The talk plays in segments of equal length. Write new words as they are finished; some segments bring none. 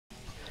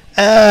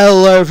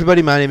Hello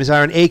everybody, my name is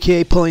Aaron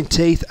aka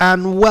Pullin'Teeth,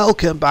 and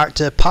welcome back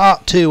to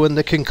part 2 and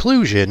the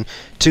conclusion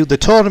to the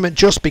tournament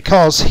just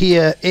because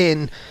here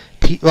in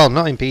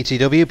not in Pt2,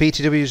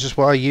 Pt2 is just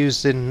what I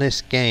used in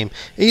this game.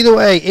 Either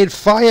way, in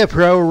Fire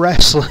Pro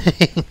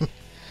Wrestling.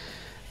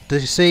 You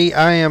see,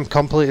 I am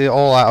completely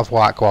all out of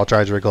whack while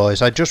trying to record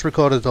this. I just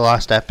recorded the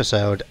last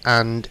episode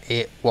and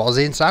it was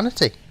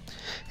insanity.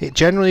 It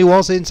generally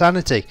was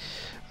insanity.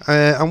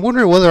 I'm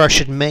wondering whether I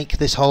should make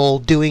this whole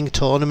doing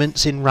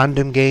tournaments in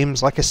random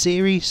games like a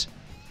series,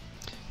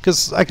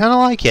 because I kind of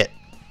like it.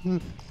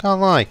 Can't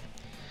lie. I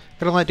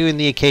kind of like doing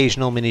the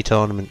occasional mini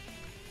tournament.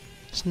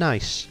 It's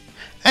nice.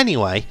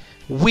 Anyway,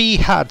 we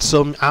had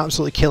some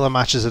absolutely killer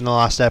matches in the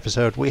last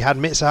episode. We had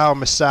Mitsuharu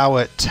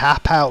Misawa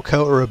tap out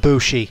Kota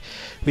Ibushi.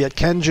 We had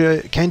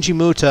Kenji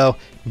Muto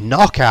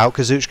knock out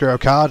Kazuchika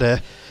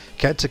Okada.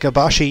 Kenta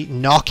Kobashi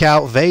knock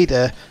out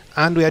Vader.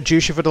 And we had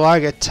Jushin Thunder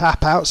Liger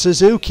tap out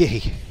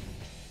Suzuki.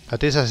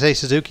 Did I say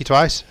Suzuki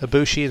twice?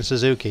 Ibushi and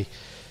Suzuki.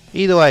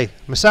 Either way,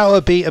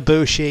 Misawa beat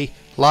Ibushi,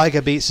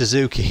 Liger beat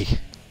Suzuki.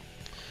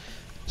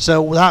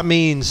 So that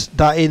means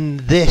that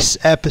in this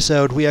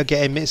episode we are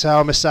getting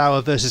Mitsuharu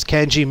Misawa versus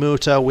Kenji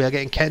Muto, we are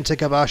getting Kenta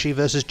Kobashi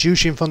versus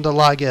Jushin Thunder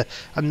Liger,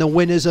 and the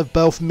winners of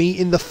both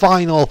meet in the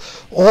final,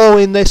 all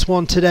in this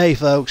one today,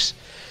 folks.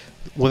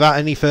 Without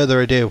any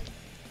further ado,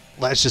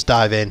 let's just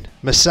dive in.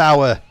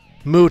 Misawa,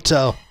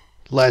 Muto,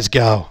 let's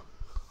go.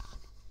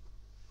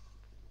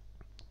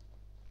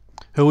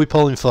 Who are we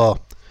pulling for?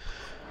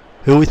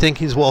 Who are we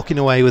thinking is walking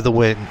away with the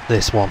win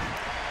this one?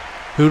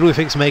 Who do we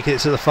think is making it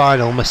to the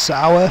final?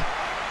 Misawa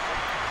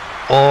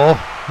or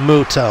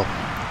Muto?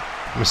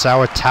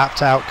 Misawa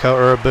tapped out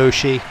Kota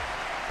Ibushi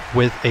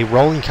with a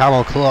rolling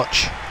camel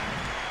clutch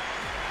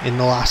in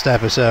the last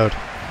episode.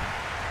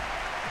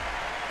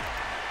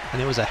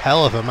 And it was a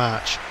hell of a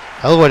match.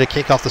 Hell of a way to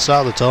kick off the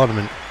start of the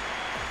tournament.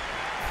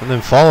 And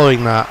then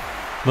following that,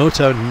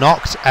 Muto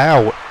knocked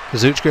out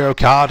Kazuchika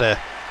Okada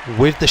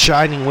with the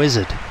Shining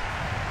Wizard.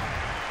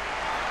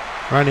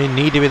 Randy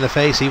kneed him in the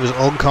face, he was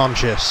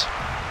unconscious.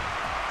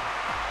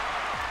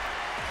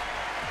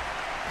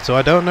 So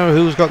I don't know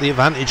who's got the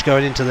advantage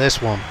going into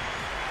this one.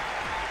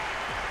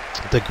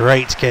 The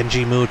great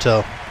Kenji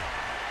Muto.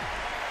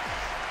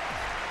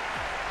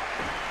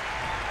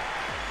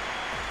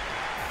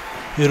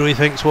 Who do we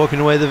think's walking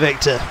away the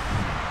victor?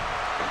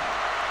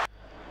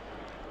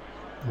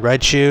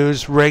 Red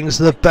Shoes rings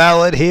the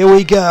bell, and here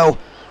we go.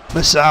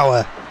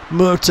 Misawa,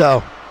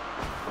 Muto.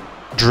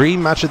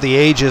 Dream match of the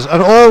ages,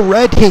 and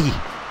already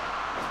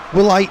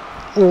we're like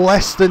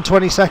less than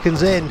 20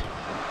 seconds in,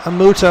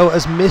 and Muto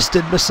has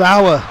misted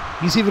Misawa.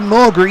 He's even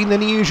more green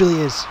than he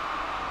usually is.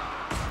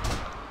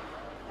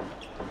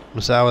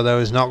 Misawa though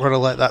is not going to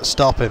let that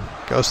stop him.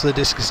 Goes to the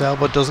discus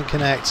elbow, doesn't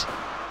connect.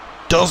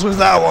 Does with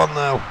that one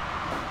though.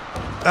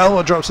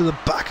 Elbow drops to the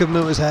back of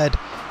Muto's head.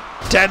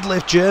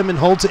 Deadlift German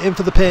holds it in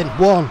for the pin.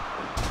 One.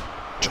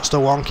 Just a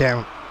one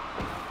count.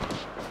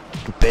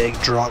 Big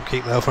drop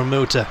kick though from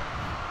Muto.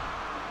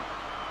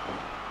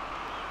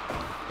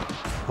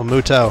 Or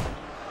Muto.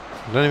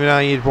 I don't even know how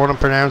you'd want to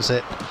pronounce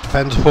it.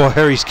 Depends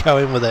where he's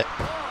going with it.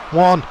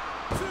 1,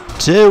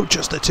 2.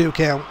 Just a 2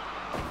 count.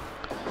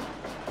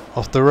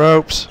 Off the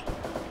ropes.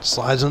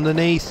 Slides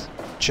underneath.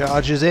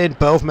 Charges in.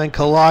 Both men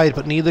collide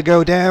but neither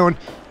go down.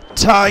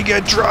 Tiger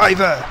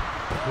Driver.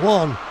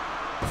 1,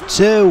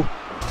 2.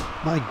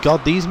 My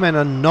god, these men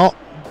are not...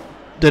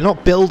 They're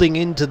not building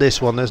into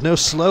this one. There's no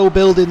slow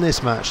build in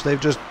this match.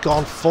 They've just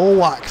gone full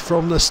whack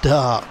from the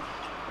start.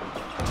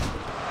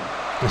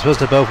 They're supposed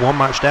to both one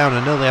match down.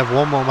 I know they have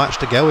one more match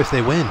to go if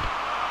they win.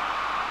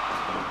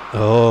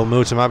 Oh,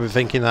 Muto might be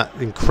thinking that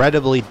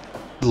incredibly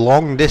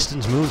long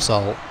distance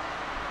moonsault.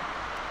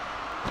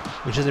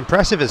 Which is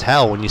impressive as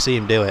hell when you see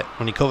him do it.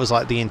 When he covers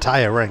like the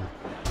entire ring.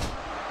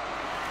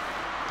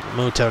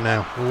 Muto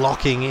now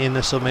locking in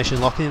the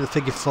submission. Locking in the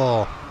figure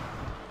 4.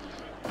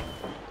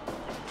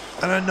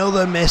 And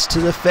another miss to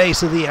the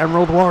face of the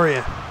Emerald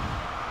Warrior.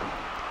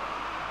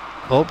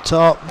 Up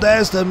top,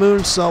 there's the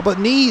moonsault, but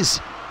knees.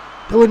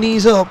 There were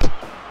knees up.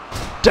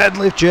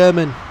 Deadlift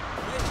German.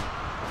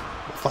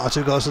 Far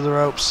too close to the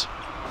ropes.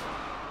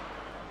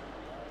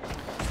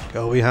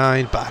 Go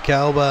behind, back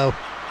elbow.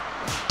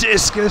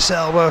 Discus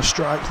elbow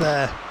strike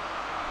there.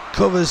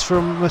 Covers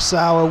from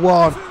Misawa.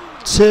 1,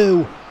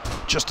 2.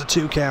 Just a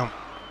 2 count.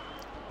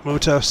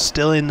 Muto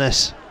still in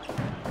this.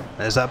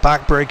 There's that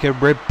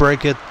backbreaker, rib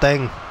breaker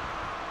thing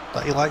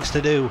that he likes to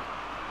do.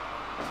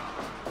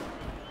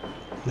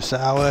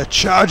 Misawa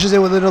charges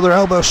in with another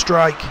elbow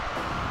strike.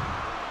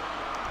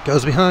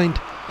 Goes behind.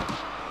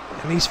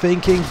 And he's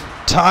thinking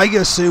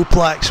Tiger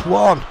suplex.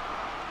 1,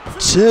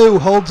 2.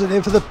 Holds it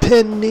in for the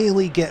pin.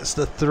 Nearly gets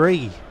the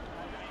 3.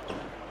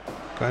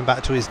 Going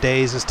back to his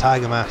days as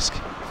Tiger Mask.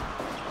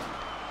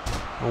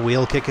 A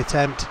wheel kick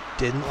attempt.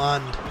 Didn't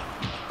land.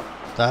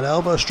 That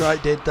elbow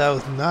strike did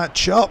though. And that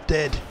chop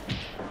did.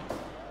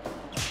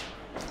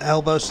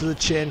 Elbows to the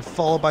chin,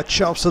 followed by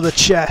chops to the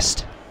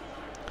chest.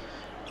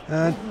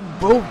 And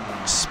boom,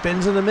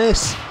 spins and a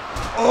miss.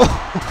 Oh,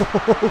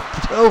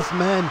 both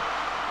men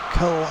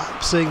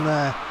collapsing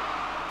there.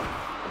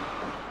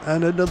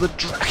 And another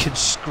dragon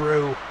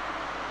screw.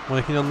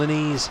 Working on the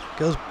knees.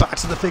 Goes back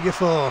to the figure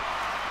 4.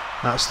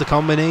 That's the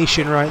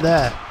combination right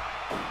there.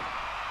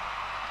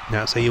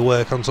 That's how you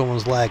work on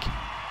someone's leg.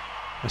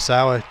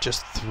 Misawa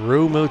just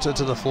threw Muta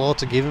to the floor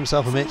to give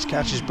himself a minute to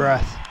catch his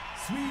breath.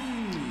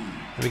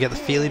 And we get the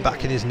feeling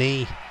back in his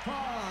knee.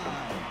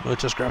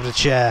 Muta just grabbed a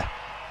chair.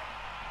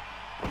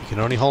 He can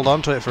only hold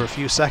on to it for a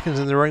few seconds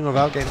in the ring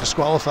without getting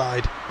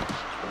disqualified.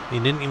 He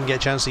didn't even get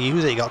a chance to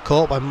use it. He got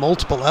caught by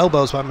multiple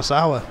elbows by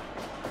Misawa.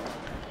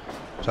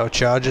 So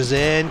charges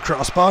in,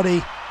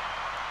 crossbody,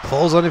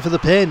 falls on him for the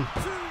pin.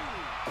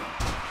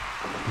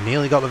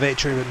 Nearly got the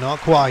victory, but not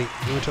quite.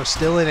 Muta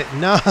still in it.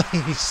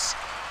 Nice!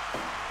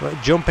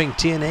 Jumping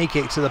TNA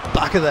kick to the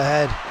back of the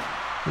head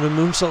and a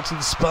moonsault to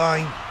the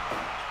spine.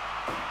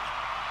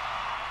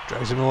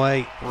 Drags him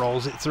away,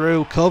 rolls it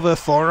through, cover,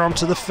 forearm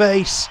to the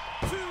face.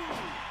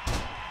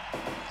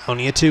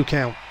 Only a 2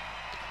 count.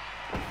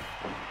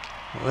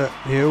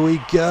 Here we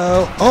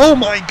go. Oh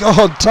my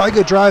god,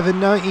 Tiger Driver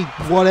 90,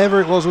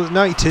 whatever it was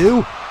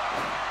 92?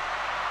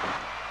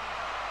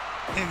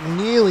 It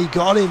nearly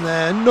got him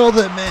there,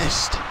 another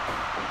missed.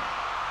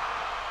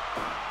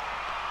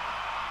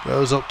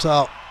 Goes up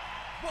top.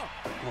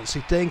 What's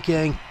he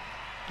thinking?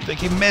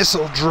 Thinking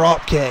missile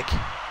drop kick.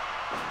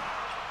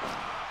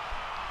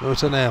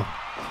 Muta now.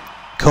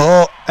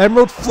 Caught.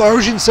 Emerald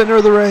Flosion, center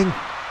of the ring.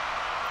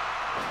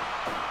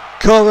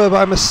 Cover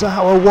by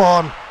Misawa.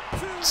 1,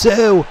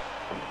 2,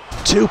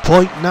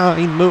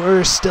 2.9.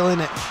 Muta is still in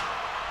it.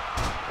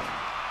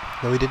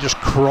 Though he did just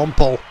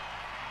crumple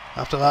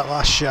after that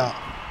last shot.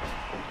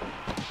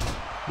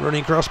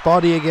 Running cross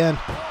body again.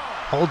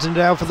 Holds him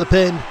down for the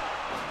pin.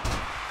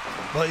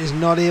 But he's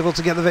not able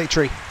to get the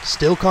victory.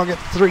 Still can't get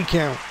the 3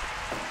 count.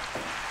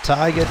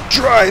 Tiger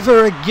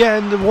Driver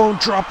again. The one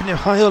dropping him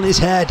high on his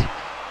head.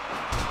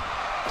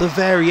 The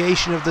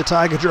variation of the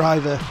Tiger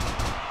Driver.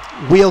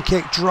 Wheel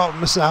kick drop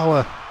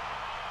Misawa.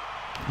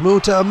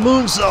 Muta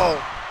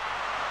moonsault.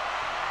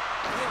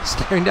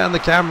 Staring down the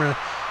camera.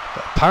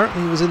 But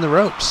apparently he was in the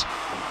ropes.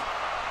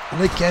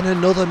 And again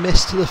another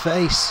miss to the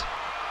face.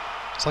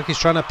 It's like he's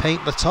trying to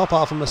paint the top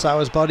half of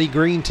Misawa's body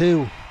green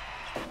too.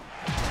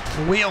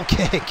 Wheel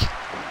kick.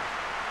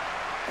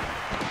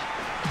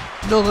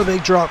 Another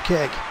big drop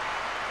kick.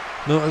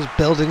 Muta's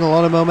building a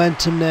lot of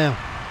momentum now.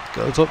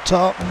 Goes up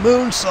top.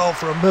 Moonsault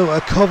from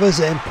Muta. Covers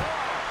him.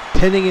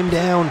 Pinning him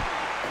down.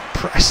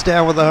 Pressed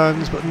down with the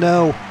hands, but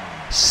no.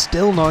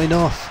 Still not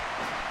enough.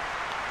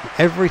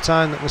 Every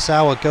time that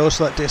Misawa goes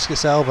for that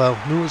discus elbow,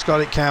 Muta's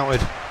got it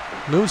counted.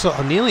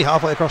 Moonsault nearly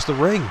halfway across the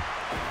ring.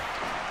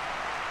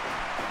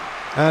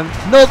 And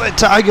another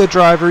Tiger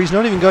Driver. He's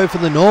not even going for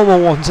the normal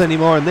ones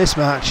anymore in this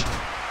match.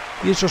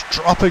 He's just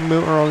dropping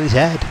Muta on his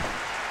head.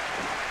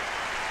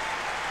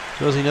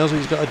 Because he knows what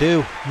he's got to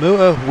do.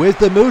 Muta with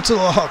the Muta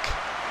lock.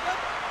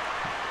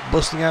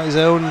 Busting out his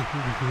own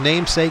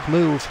namesake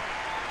move.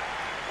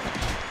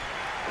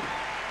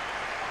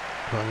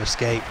 Got an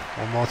escape.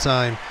 One more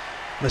time.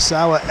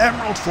 Misawa,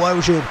 Emerald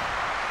Flosion.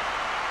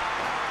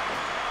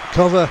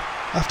 Cover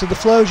after the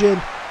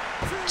Flosion.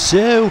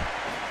 2.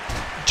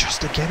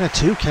 Just again a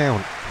 2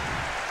 count.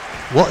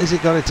 What is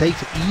it going to take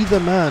for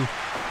either man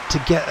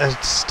to get a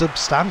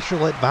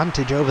substantial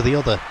advantage over the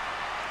other?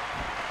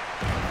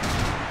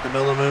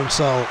 Another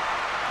moonsault.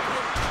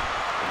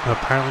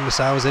 Apparently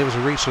Misawa was able to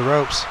reach the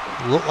ropes.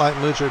 Looked like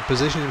Muta had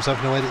positioned himself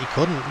in a way that he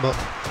couldn't, but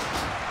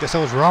guess I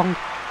was wrong.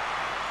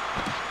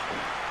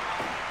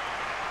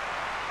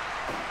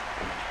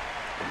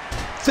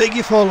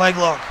 Figure 4 leg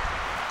lock.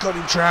 Got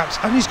him trapped,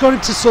 and he's got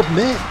him to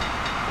submit.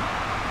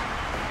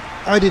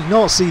 I did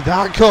not see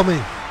that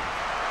coming.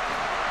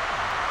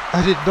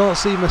 I did not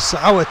see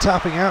Misawa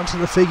tapping out to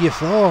the figure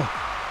 4.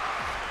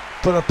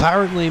 But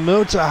apparently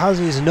Muta has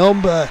his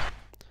number.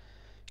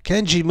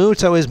 Kenji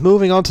Muto is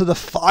moving on to the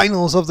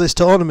finals of this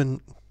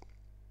tournament.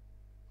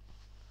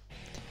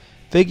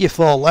 Figure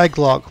 4 leg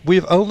lock.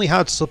 We've only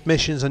had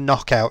submissions and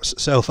knockouts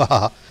so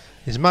far.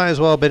 This might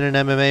as well have been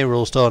an MMA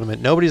rules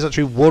tournament. Nobody's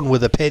actually won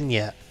with a pin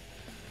yet.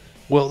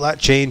 Will that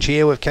change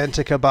here with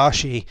Kenta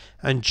Kobashi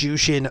and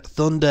Jushin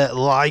Thunder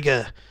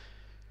Liger?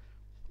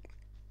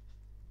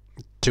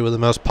 2 of the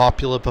most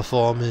popular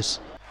performers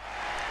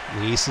on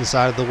the eastern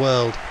side of the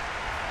world.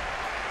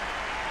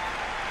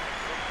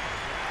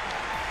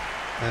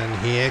 And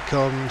here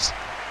comes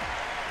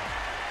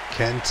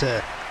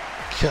Kenta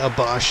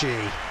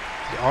Kobashi,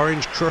 the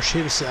Orange Crush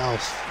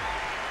himself.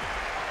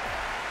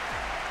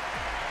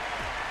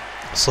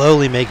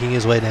 Slowly making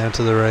his way down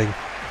to the ring.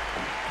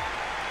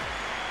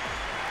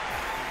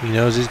 He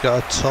knows he's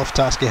got a tough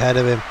task ahead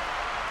of him.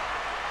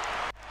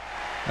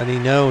 And he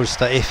knows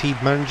that if he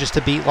manages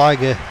to beat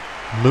Liger,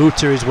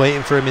 Muta is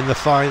waiting for him in the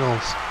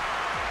finals.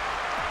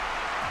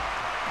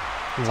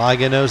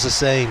 Liger knows the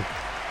same.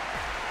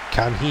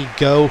 Can he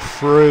go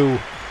through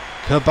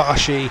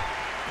Kobashi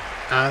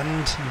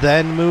and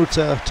then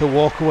Muta to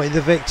walk away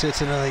the victor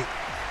tonight?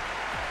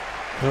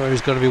 Muta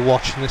is going to be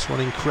watching this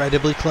one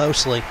incredibly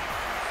closely.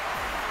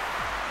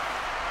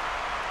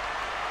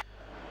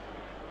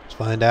 Let's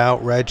find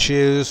out. Red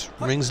Shoes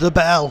rings the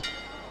bell.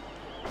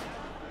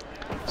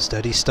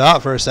 Steady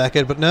start for a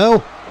second, but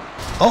no.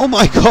 Oh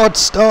my god,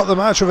 start the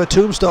match with a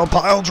tombstone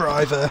pile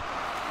driver.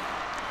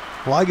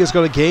 Liger's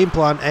got a game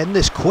plan, end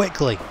this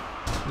quickly.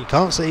 You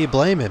can't say you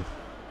blame him.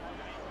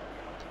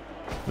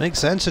 Makes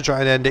sense to try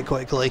and end it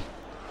quickly.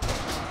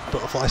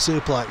 Butterfly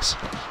suplex.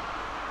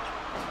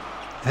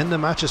 End the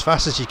match as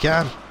fast as you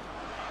can.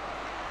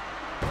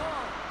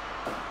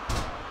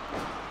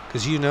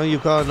 Because you know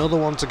you've got another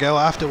one to go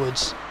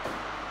afterwards.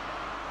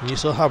 And you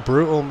saw how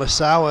brutal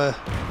Misawa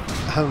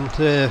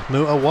and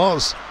Muta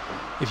was.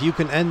 If you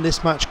can end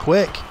this match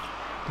quick,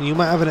 then you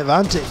might have an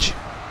advantage.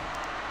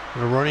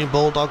 And a running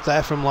bulldog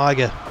there from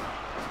Liger.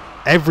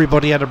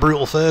 Everybody had a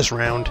brutal first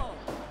round.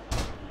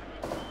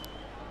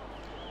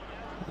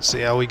 Let's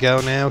see how we go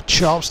now.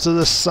 Chops to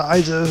the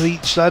sides of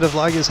each side of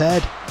Liger's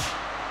head.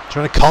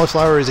 Trying to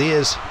cauliflower his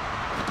ears.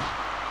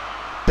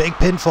 Big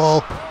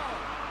pinfall.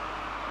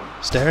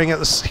 Staring at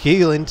the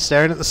ceiling,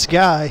 staring at the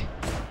sky,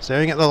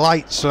 staring at the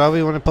lights, however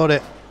you want to put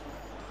it.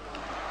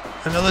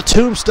 Another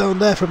tombstone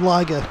there from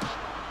Liger.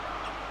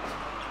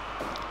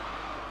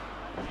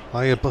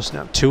 Liger busting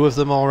out 2 of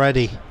them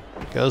already.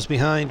 Goes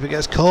behind, but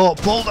gets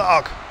caught.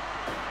 Bulldog!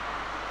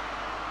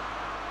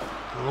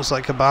 Looks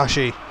like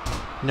Kobashi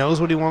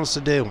knows what he wants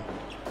to do.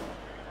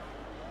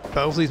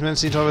 Both these men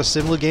seem to have a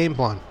similar game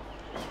plan.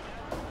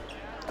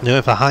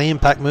 Knowing for high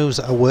impact moves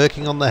that are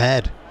working on the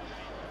head.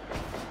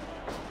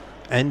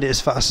 End it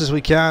as fast as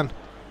we can.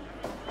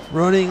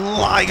 Running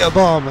Liger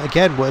bomb.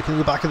 Again, working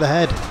the back of the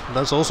head.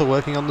 That's also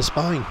working on the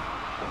spine.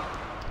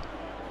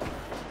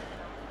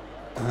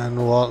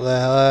 And what the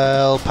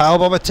hell?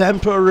 Powerbomb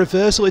attempt or a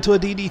reversal into a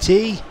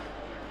DDT.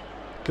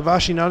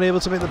 Kobashi not able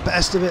to make the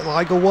best of it.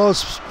 Liger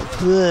was.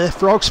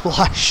 Frog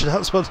splash.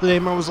 That's what the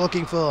name I was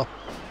looking for.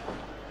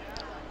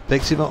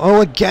 Picks him up.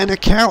 Oh, again a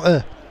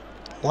counter.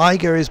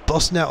 Liger is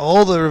busting out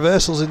all the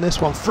reversals in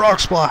this one. Frog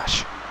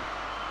splash.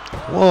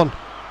 1,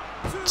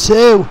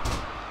 2.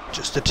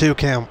 Just a 2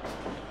 count.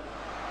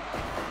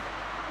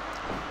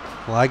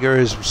 Liger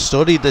has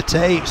studied the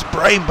tapes.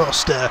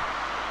 Brainbuster.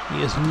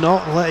 He is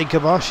not letting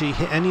Kobashi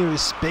hit any of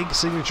his big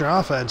signature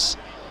offense.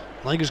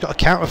 Liger's got a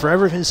counter for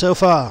everything so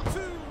far.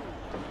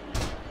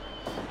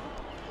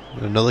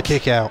 Another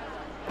kick out.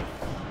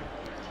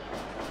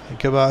 And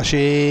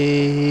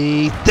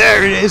Kobashi.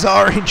 There it is.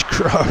 Orange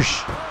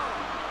Crush.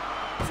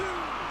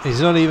 He's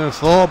not even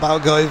thought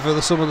about going for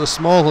some of the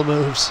smaller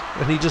moves,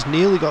 and he just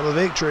nearly got the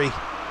victory.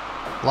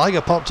 Liger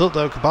popped up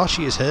though.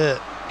 Kobashi is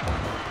hurt.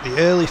 The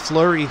early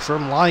flurry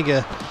from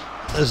Liger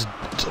has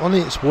done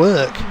its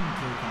work.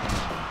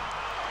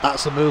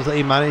 That's the move that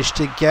he managed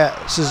to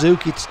get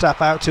Suzuki to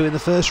tap out to in the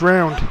first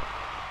round.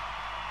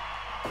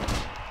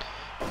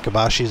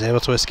 Kobashi is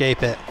able to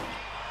escape it.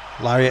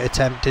 Lariat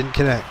attempt didn't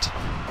connect.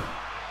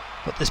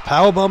 But this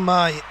powerbomb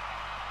might.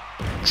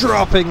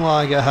 Dropping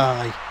Liger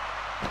high.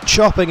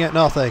 Chopping at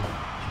nothing.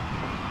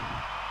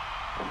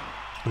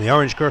 And the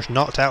Orange Crush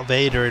knocked out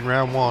Vader in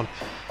round 1.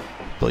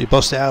 But he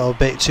busted out a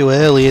bit too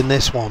early in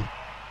this one.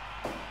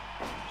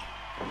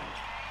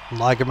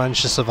 Liger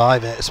managed to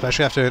survive it,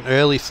 especially after an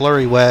early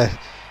flurry where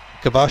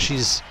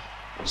Kobashi's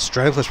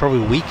strength was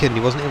probably weakened. He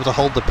wasn't able to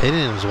hold the pin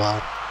in as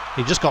well.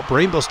 He just got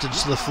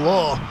brainbusted to the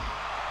floor.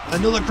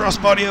 Another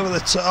crossbody over the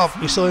top.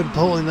 We saw him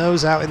pulling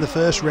those out in the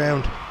first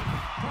round.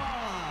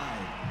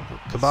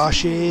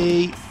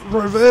 Kobashi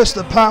reversed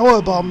the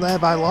power bomb there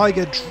by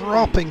Liger,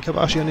 dropping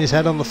Kobashi on his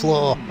head on the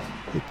floor.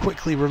 He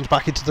quickly runs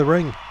back into the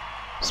ring.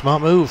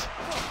 Smart move.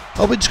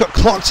 Oh, he just got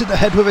clocked in the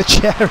head with a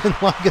chair and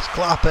Liger's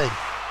clapping.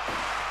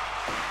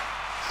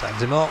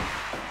 Stands him up.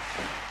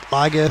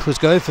 Liger was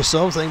going for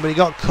something, but he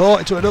got caught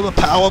into another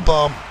power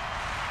bomb.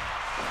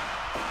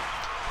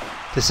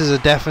 This is a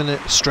definite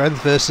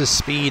strength versus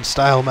speed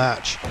style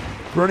match.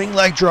 Running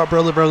leg drop,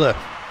 brother.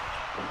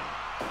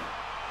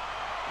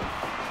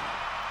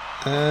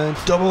 And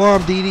double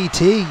arm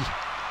DDT.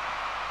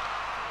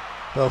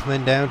 Both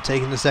men down,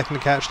 taking a second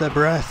to catch their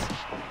breath.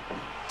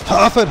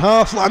 Half and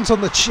half lands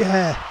on the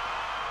chair.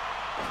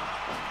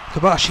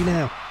 Kobashi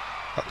now.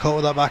 Got caught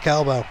with that back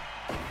elbow.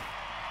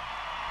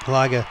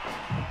 Liger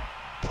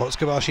puts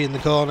Kobashi in the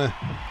corner.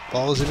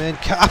 Follows him in.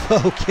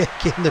 Capo kick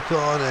in the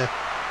corner.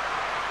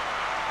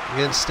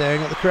 Again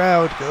staring at the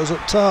crowd. Goes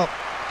up top.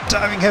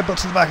 Diving headbutt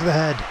to the back of the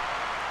head.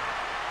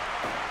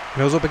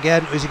 Goes up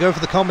again. Is he going for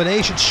the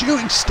combination?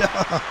 Shooting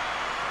star.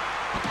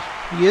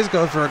 He is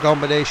going for a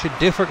combination.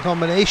 Different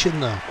combination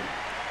though.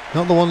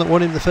 Not the one that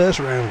won him the first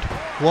round.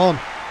 1,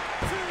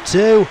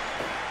 2.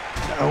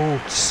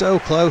 Oh, so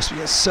close. We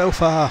get so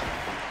far.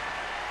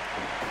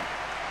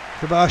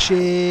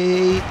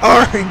 Kobashi.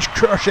 Orange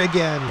Crush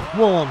again.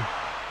 1,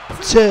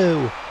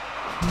 2.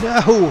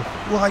 No.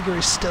 Liger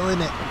is still in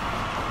it.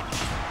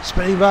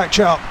 Spinning back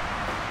chop.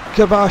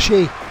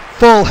 Kobashi.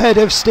 Full head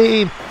of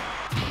steam.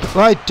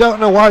 I don't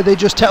know why they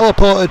just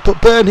teleported,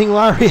 but burning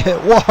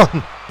Lariat.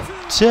 1,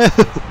 2.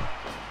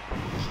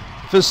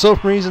 For some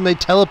reason they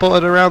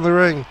teleported around the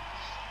ring.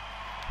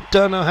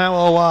 Don't know how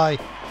or why.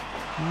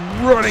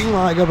 Running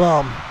Liger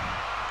bomb.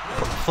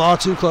 But far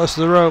too close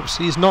to the ropes.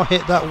 He's not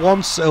hit that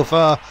once so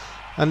far,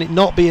 and it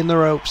not be in the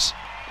ropes.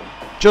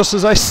 Just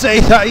as I say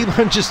that, he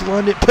manages to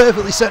land it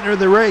perfectly centre of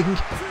the ring.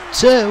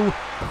 2,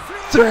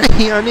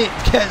 3, and it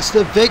gets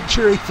the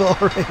victory for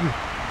him.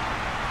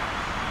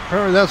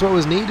 Apparently that's what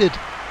was needed.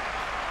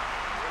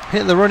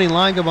 Hit the running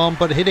Liger bomb,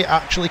 but hit it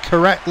actually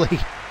correctly.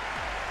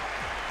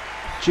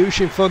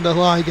 Jushin Thunder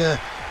Liger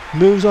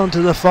moves on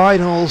to the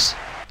finals.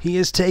 He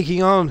is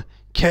taking on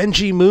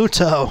Kenji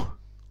Muto.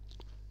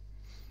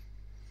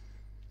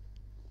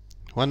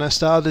 When I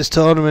started this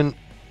tournament,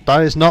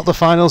 that is not the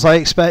finals I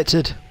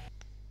expected.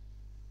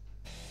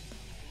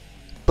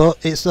 But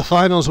it's the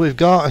finals we've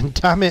got, and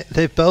damn it,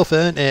 they've both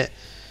earned it.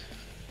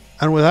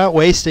 And without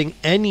wasting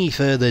any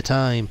further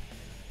time,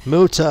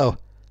 Muto,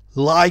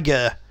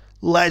 Liger,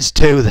 let's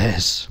do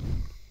this.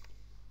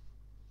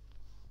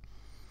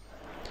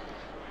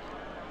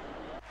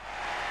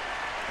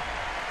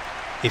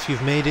 If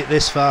you've made it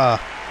this far,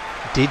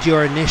 did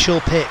your initial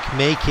pick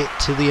make it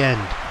to the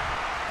end?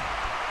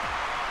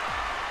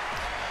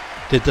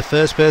 Did the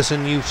first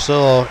person you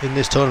saw in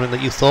this tournament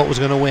that you thought was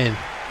going to win,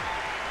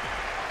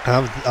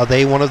 are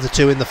they one of the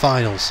two in the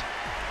finals?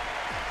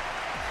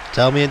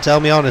 Tell me, and tell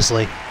me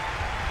honestly.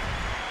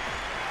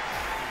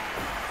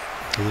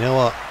 And you know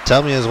what?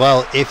 Tell me as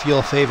well if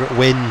your favourite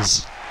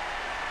wins.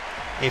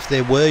 If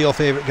they were your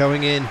favourite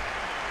going in.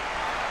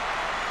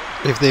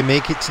 If they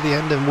make it to the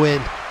end and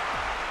win,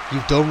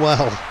 you've done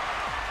well.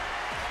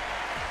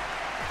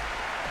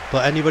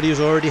 But anybody who's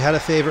already had a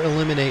favourite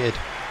eliminated,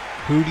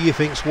 who do you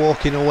think's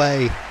walking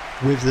away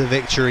with the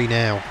victory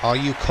now? Are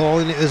you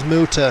calling it as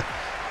Muta?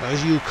 Or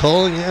are you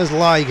calling it as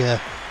Liger?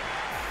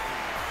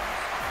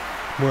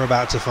 We're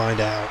about to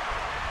find out.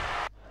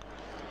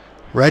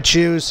 Red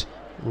Shoes,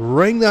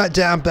 ring that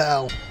damn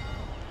bell.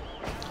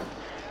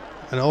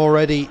 And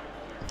already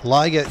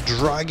Liger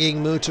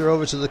dragging Muta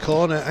over to the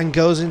corner and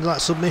goes into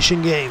that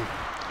submission game.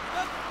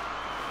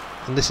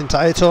 In this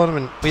entire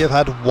tournament, we have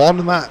had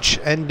one match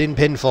end in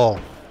pinfall.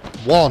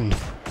 One.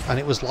 And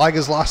it was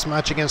Liger's last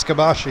match against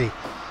Kabashi.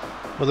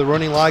 With a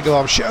running Liger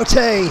bomb.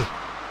 Shote!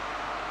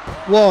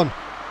 1,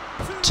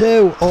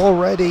 2.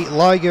 Already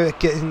Liger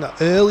getting the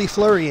early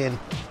flurry in.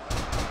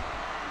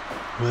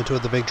 Muta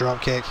with the big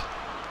drop kick.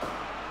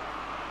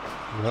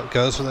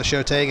 Goes for the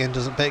Shote again,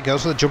 doesn't hit.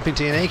 Goes for the jumping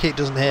TNA kick,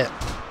 doesn't hit.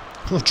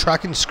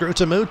 Tracking screw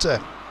to Muta.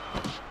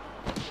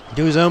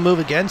 Do his own move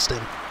against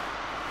him.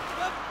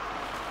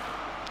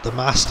 The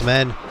masked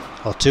men,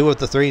 or 2 of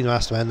the 3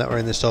 masked men that were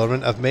in this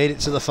tournament, have made it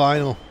to the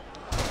final.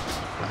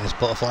 Nice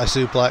butterfly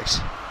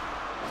suplex.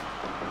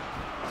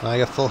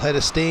 Liger full head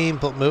of steam,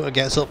 but Muta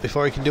gets up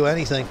before he can do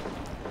anything.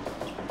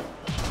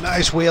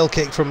 Nice wheel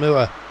kick from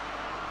Muta.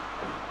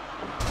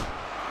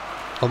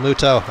 Or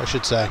Muto, I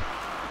should say.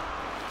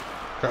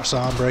 Cross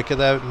arm breaker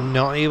there,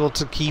 not able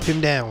to keep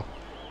him down.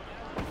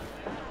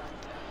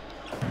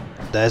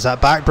 There's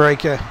that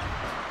backbreaker.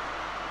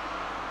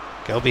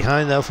 Go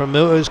behind though from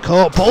Muta, who's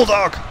caught.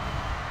 Bulldog!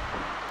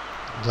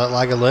 Is that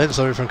Liger learned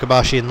something from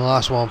Kabashi in the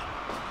last one?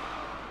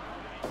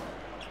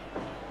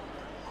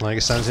 Liger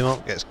stands him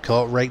up, gets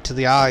caught right to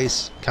the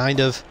eyes,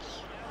 kind of.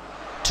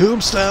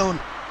 Tombstone!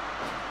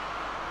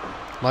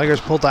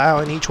 Liger's pulled that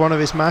out in each one of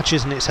his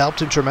matches and it's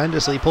helped him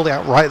tremendously. He pulled it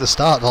out right at the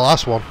start, the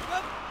last one.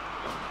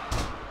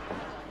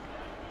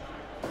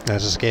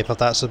 There's escape of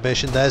that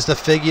submission. There's the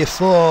figure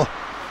 4.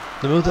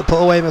 The move that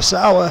put away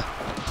Masawa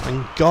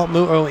and got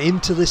Muto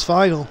into this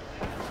final.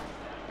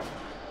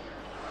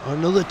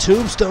 Another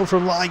tombstone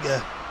from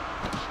Liger.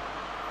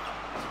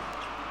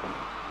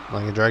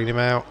 Liger dragging him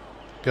out.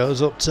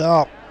 Goes up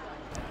top.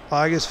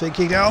 Liger's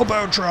thinking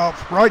elbow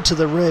drop right to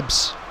the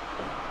ribs.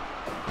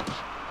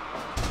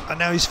 And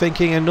now he's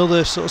thinking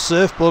another sort of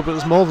surfboard, but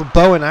it's more of a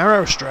bow and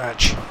arrow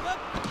stretch.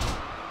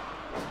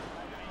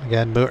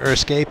 Again, Muta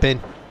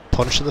escaping.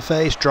 Punch to the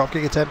face.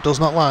 Dropkick attempt does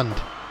not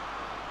land.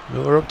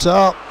 Muta up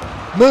top.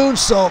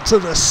 Moonsault to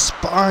the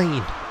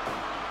spine.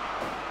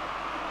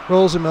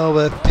 Rolls him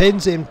over.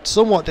 Pins him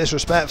somewhat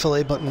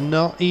disrespectfully, but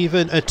not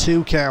even a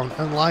 2 count.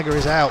 And Liger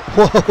is out.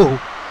 Whoa!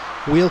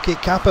 Wheel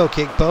kick, capo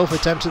kick, both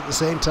attempts at the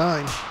same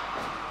time.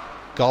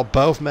 Got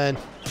both men.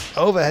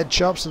 Overhead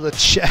chops to the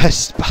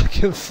chest.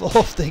 Back and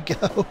forth they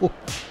go.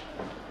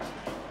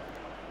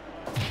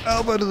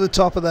 Elbow to the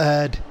top of the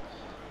head.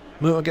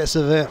 Muta gets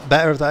the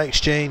better of that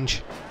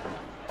exchange.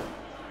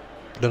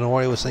 Don't know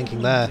what he was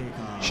thinking there.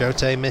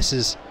 Shote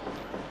misses.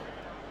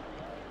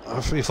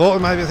 We thought he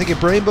might be thinking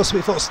brainbuster, but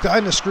he thought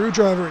Steiner a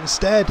screwdriver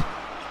instead.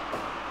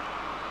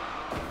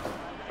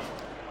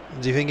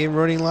 Is he thinking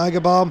running Liger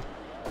bomb?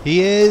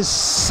 He is.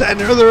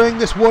 Center of the ring.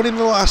 This won him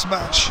the last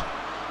match.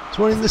 It's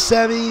won him the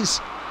semis.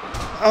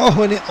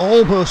 Oh, and it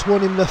almost won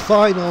him the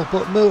final,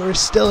 but Muta is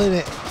still in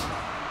it.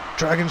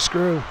 Dragon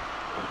screw.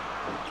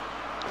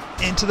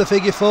 Into the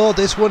figure 4.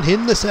 This won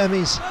him the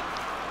semis.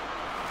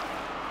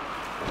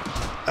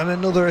 And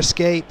another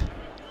escape.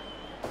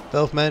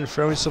 Both men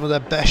throwing some of their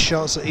best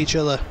shots at each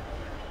other.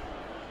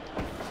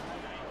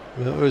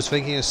 Muta was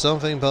thinking of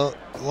something, but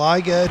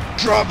Liger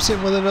drops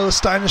him with another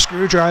Steiner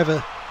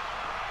screwdriver.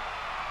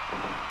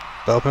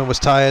 Both men was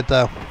tired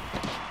though.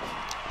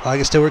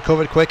 Liger still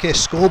recovered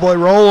quickest. Schoolboy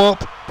roll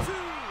up.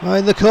 Right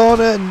in the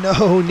corner.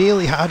 No,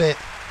 nearly had it.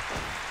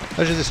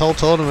 Imagine this whole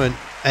tournament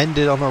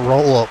ended on a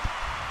roll-up.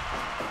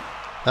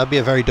 That'd be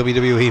a very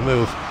WWE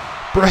move.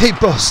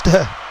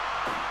 Brainbuster!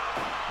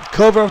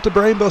 Cover after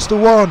Brainbuster.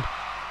 1,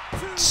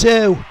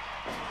 2,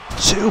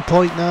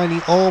 2.9.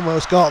 He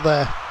almost got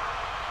there.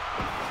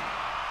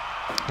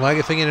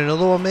 Liger thinking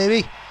another one,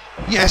 maybe?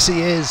 Yes,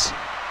 he is.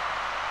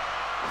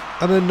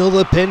 And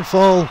another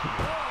pinfall.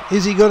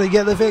 Is he going to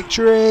get the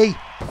victory?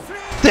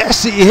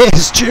 Yes, he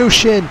is.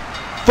 Jushin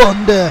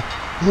Thunder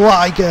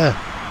Liger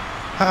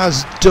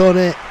has done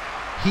it.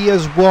 He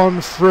has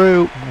won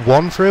through.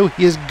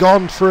 He has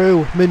gone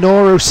through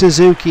Minoru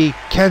Suzuki,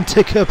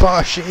 Kenta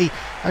Kobashi,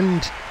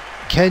 and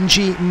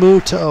Kenji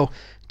Muto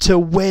to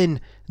win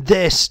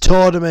this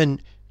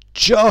tournament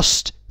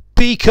just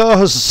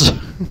because.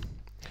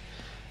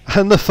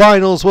 And the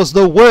finals was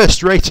the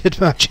worst rated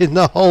match in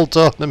the whole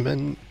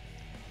tournament.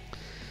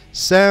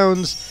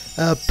 Sounds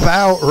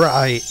about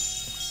right.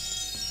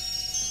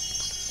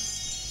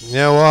 You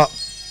know what?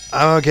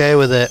 I'm okay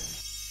with it.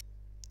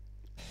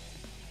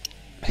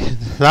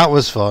 That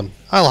was fun.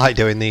 I like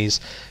doing these.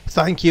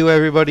 Thank you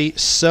everybody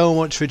so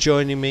much for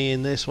joining me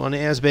in this one.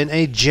 It has been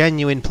a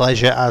genuine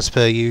pleasure as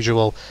per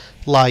usual.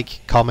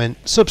 Like, comment,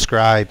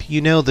 subscribe,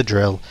 you know the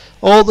drill.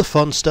 All the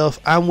fun stuff,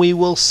 and we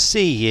will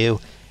see you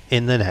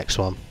in the next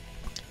one.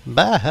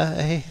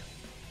 Bye.